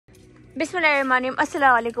Bismillahirrahmanirrahim.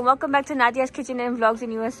 Assalamu alaikum. Welcome back to Nadias Kitchen Vlogs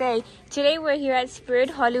USA. Today we're here at Spirit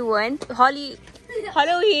Halloween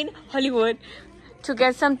Hollywood to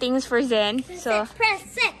get some things for Zen. So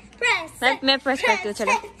press. मैं press करती हूँ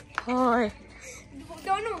चलो. और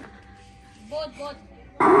दोनों बहुत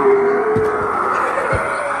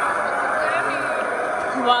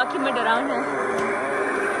वाकई में डरावना है.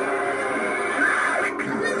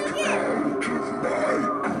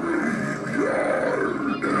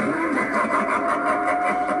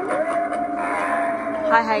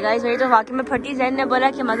 हाय गाइस, मेरी तो वाकई में फटी. जैन ने बोला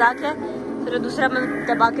कि मजाक है, तो दूसरा मैं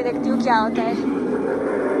दबा के देखती हूँ क्या होता है.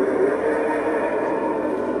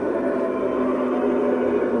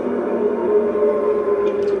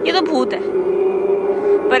 ये तो भूत है,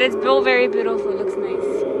 but it's very beautiful, looks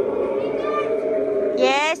nice.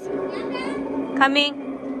 Yes, coming.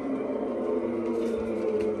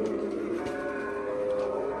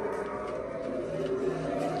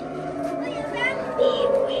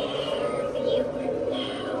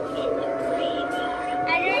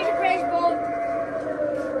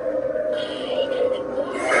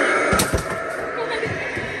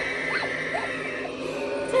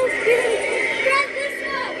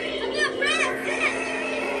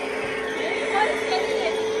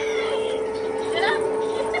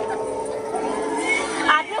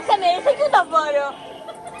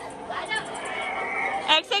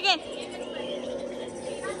 एक सेकेंड,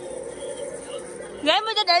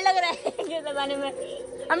 मुझे डर लग रहा है ये दबाने में.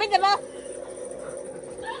 अम्मी दबा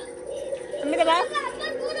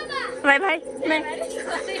भाई मैं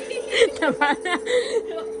दबाना.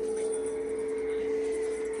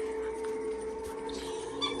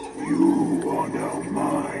 You are now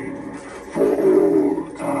mine full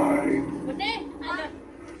time.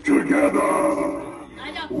 Together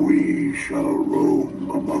we shall roam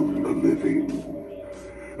among the living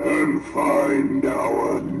and find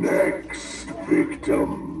our next victim.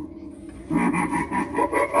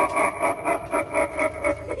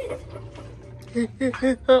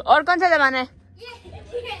 और कौन सा दबाना है?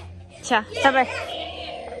 अच्छा सब है.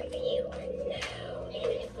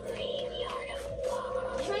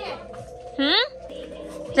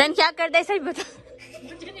 जैन क्या करता है सही बता.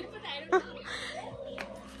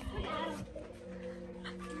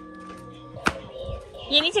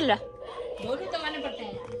 ये नहीं चल रहा. दोनों दबाने पड़ते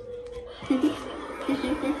हैं.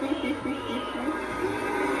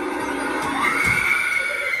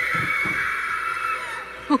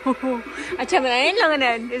 अच्छा बनाया इन लोगों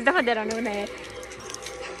ने, इस दफा डरावना बनाया.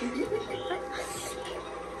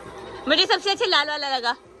 मुझे सबसे अच्छा लाल वाला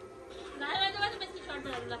लगा.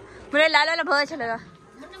 मुझे लाल वाला बहुत अच्छा लगा.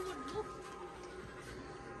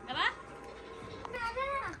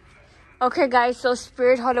 Okay guys, so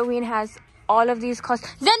Spirit Halloween has all of these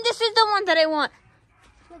costumes. Then this is the one that I want.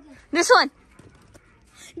 This one.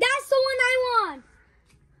 That's the one I want.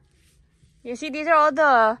 You see, these are all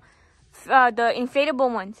the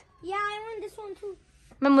inflatable ones. Yeah, I want this one too.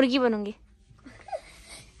 मैं मुर्गी बनूंगी.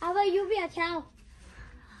 How about you be a cow?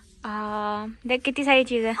 देख कितनी सारी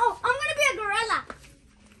चीज है. Oh, I'm gonna be a gorilla.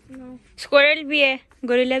 No. Squirrel भी है,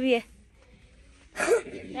 gorilla भी है.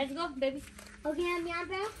 Let's go, baby. Okay, I'm यहाँ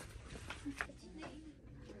पे.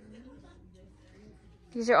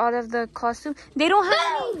 These are all of the costumes. They don't have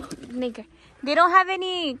They don't have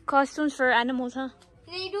any costumes for animals, huh?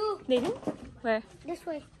 They do. They do? Where? This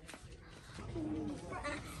way.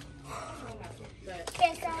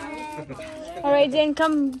 Alright, Jane,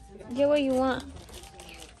 come get what you want.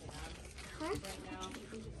 Huh?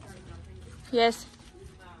 Yes.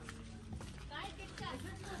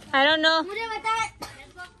 I don't know. मुझे बता.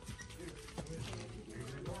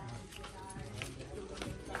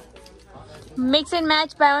 Mix and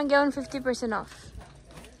match, buy one get one 50% off.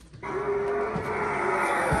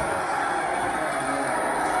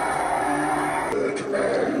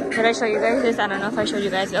 Did I show you guys this? I don't know if I showed you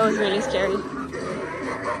guys. It was really scary.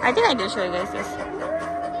 I think I did show you guys this.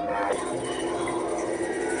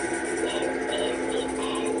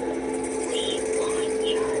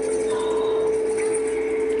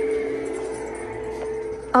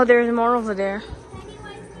 Oh, there's more over there.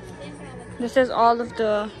 This is all of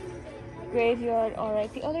the graveyard.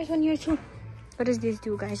 Alright. Oh, there's one here too. What does this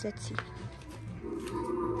do, guys? Let's see.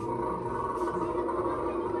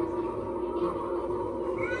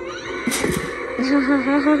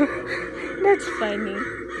 That's funny.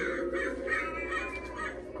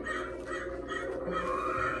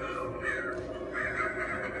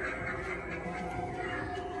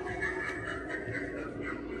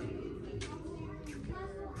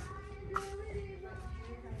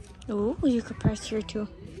 Oh, you could press here too.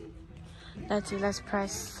 Let's see, let's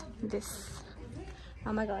press this.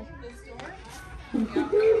 Oh my god.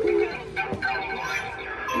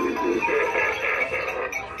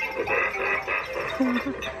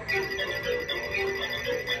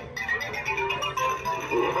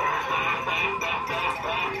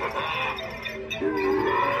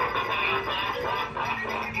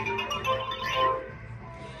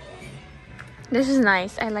 This is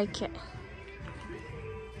nice. I like it.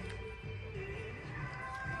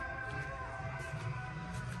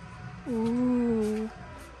 Ooh.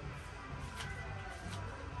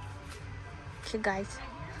 Okay, guys.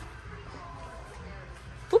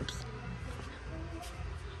 Oops.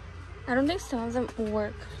 I don't think some of them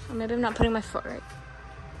work. Or maybe I'm not putting my foot right.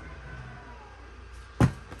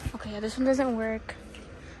 Okay, yeah, this one doesn't work.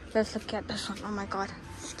 Let's look at this one. Oh my god.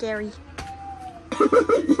 Scary.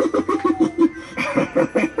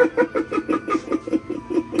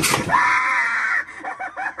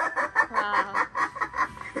 Wow.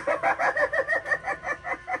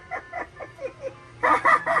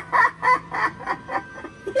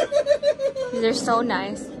 They're so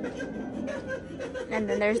nice. And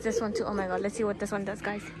then there's this one too. Oh my god, let's see what this one does,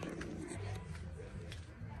 guys.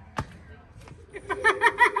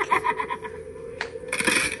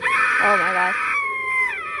 Oh my god.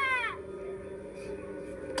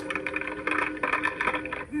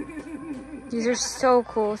 These are so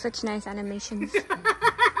cool. Such nice animations.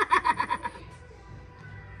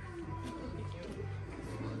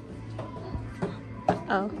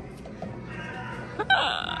 Oh.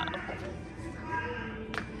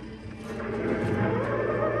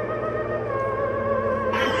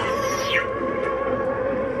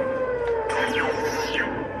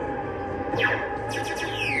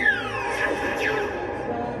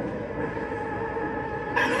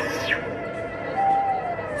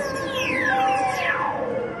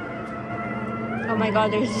 Oh my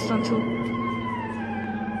god, there's this one too.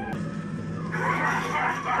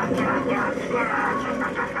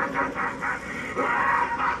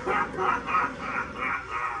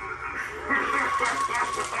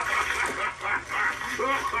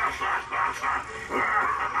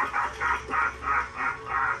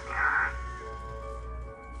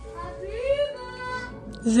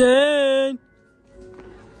 Zen!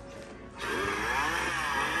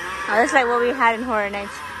 Oh, that's like what we had in Horror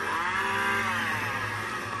Nights.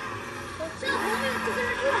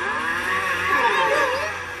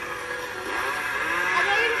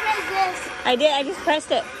 I did, I just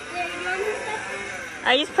pressed it.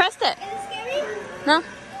 I just pressed it. Is it scary? No?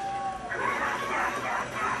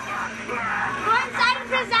 Go inside and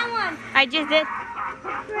press that one. I just did.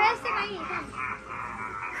 Press it right here. Come.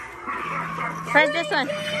 Press this one.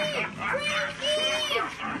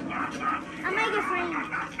 I'll make it frame.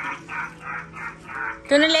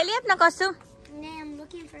 तूने ले लिया अपना costume? No, I'm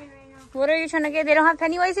looking for it right now. What are you trying to get? They don't have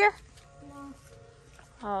Pennywise here? No.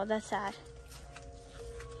 Oh, that's sad.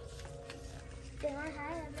 They don't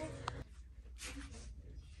have it.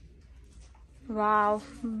 Wow,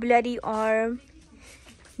 bloody arm.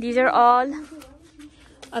 These are all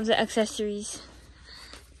of the accessories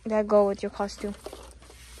that go with your costume.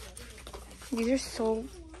 These are so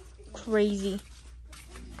crazy.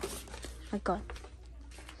 My god.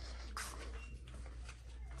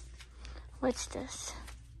 What's this?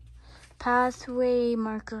 Pathway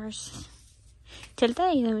markers. Let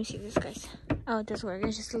me see this, guys. Oh, it does work.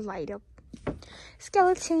 It's just a light up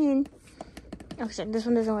skeleton. Okay, so this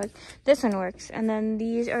one doesn't work. This one works. And then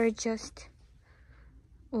these are just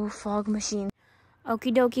fog machine.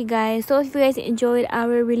 Okie dokie, guys. So if you guys enjoyed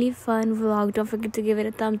our really fun vlog, don't forget to give it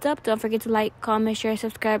a thumbs up. Don't forget to like, comment, share,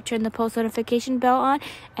 subscribe, turn the post notification bell on,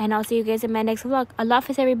 and I'll see you guys in my next vlog. Allah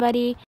Hafiz, everybody.